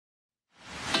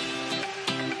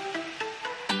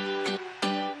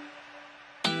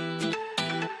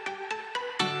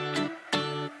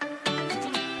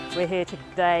We're here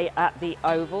today at the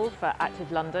Oval for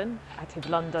Active London. Active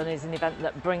London is an event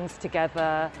that brings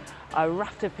together a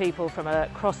raft of people from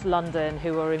across London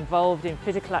who are involved in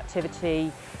physical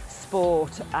activity,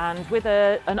 sport, and with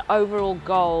an overall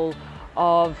goal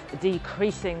of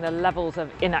decreasing the levels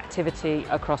of inactivity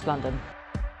across London.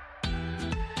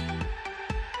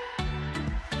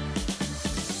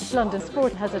 London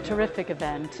Sport has a terrific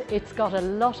event. It's got a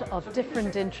lot of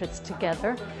different interests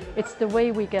together. It's the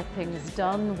way we get things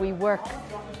done. We work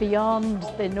beyond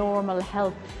the normal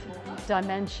health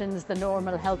dimensions, the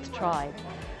normal health tribe.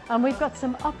 And we've got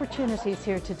some opportunities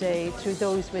here today through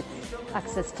those with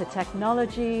access to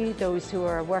technology, those who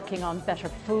are working on better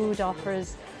food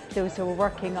offers, those who are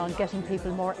working on getting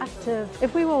people more active.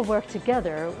 If we all work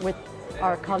together with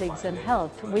our colleagues in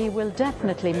health, we will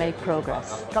definitely make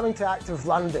progress. Coming to Active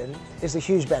London is a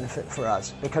huge benefit for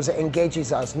us because it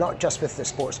engages us not just with the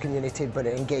sports community, but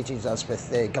it engages us with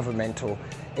the governmental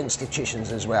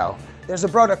institutions as well. There's a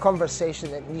broader conversation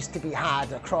that needs to be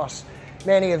had across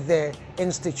many of the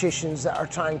institutions that are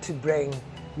trying to bring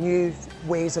new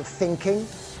ways of thinking,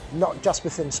 not just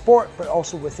within sport, but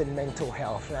also within mental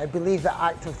health. And I believe that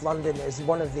Active London is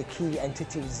one of the key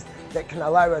entities that can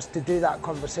allow us to do that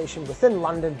conversation within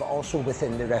London, but also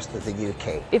within the rest of the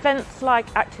UK. Events like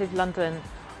Active London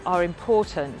are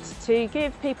important to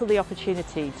give people the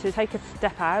opportunity to take a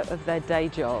step out of their day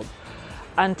job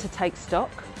and to take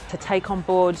stock, to take on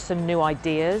board some new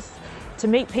ideas, to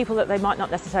meet people that they might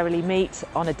not necessarily meet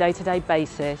on a day-to-day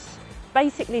basis.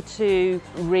 Basically to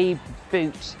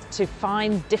reboot, to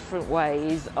find different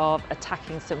ways of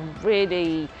attacking some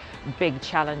really big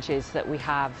challenges that we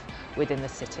have within the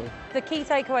city. The key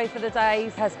takeaway for the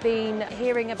day has been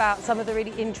hearing about some of the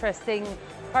really interesting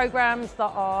programmes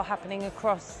that are happening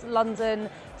across London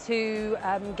to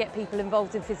get people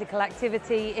involved in physical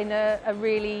activity in a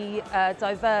really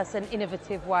diverse and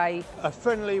innovative way. A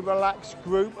friendly, relaxed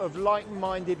group of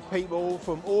like-minded people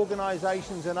from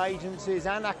organisations and agencies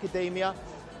and academia,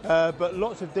 but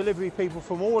lots of delivery people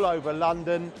from all over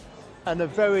London, and a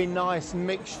very nice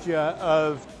mixture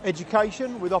of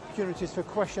education with opportunities for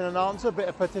question and answer, a bit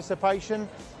of participation,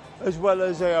 as well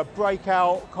as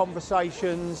breakout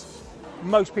conversations.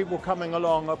 Most people coming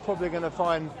along are probably going to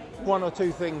find one or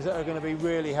two things that are going to be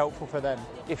really helpful for them.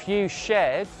 If you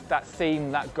shared that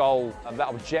theme, that goal, and that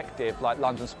objective like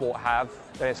London Sport have,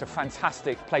 then it's a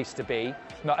fantastic place to be.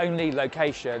 Not only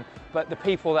location, but the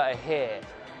people that are here.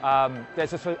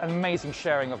 There's an amazing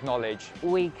sharing of knowledge.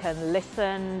 We can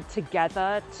listen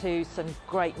together to some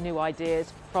great new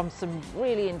ideas from some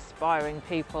really inspiring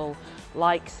people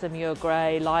like Samir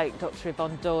Gray, like Dr.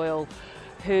 Yvonne Doyle,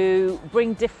 who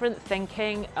bring different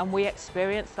thinking, and we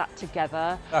experience that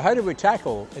together. How do we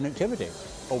tackle inactivity?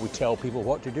 Well, we tell people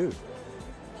what to do.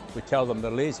 We tell them they're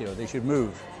lazy or they should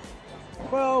move.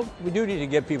 Well, we do need to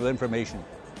give people information.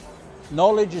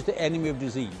 Knowledge is the enemy of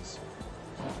disease.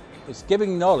 It's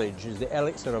giving knowledge is the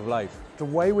elixir of life. The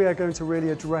way we are going to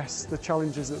really address the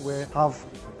challenges that we have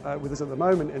with us at the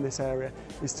moment in this area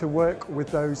is to work with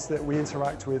those that we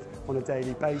interact with on a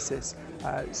daily basis,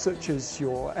 such as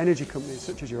your energy companies,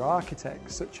 such as your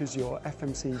architects, such as your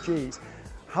FMCGs.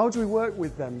 How do we work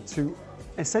with them to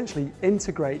essentially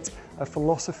integrate a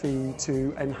philosophy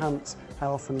to enhance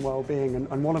health and well-being?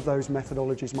 And one of those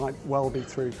methodologies might well be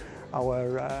through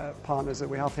our partners that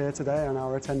we have here today and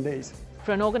our attendees.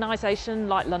 For an organisation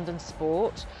like London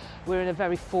Sport, we're in a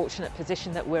very fortunate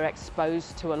position that we're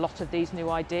exposed to a lot of these new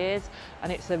ideas,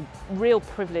 and it's a real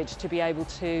privilege to be able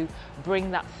to bring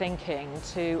that thinking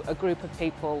to a group of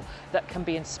people that can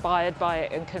be inspired by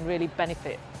it and can really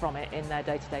benefit from it in their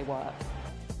day-to-day work.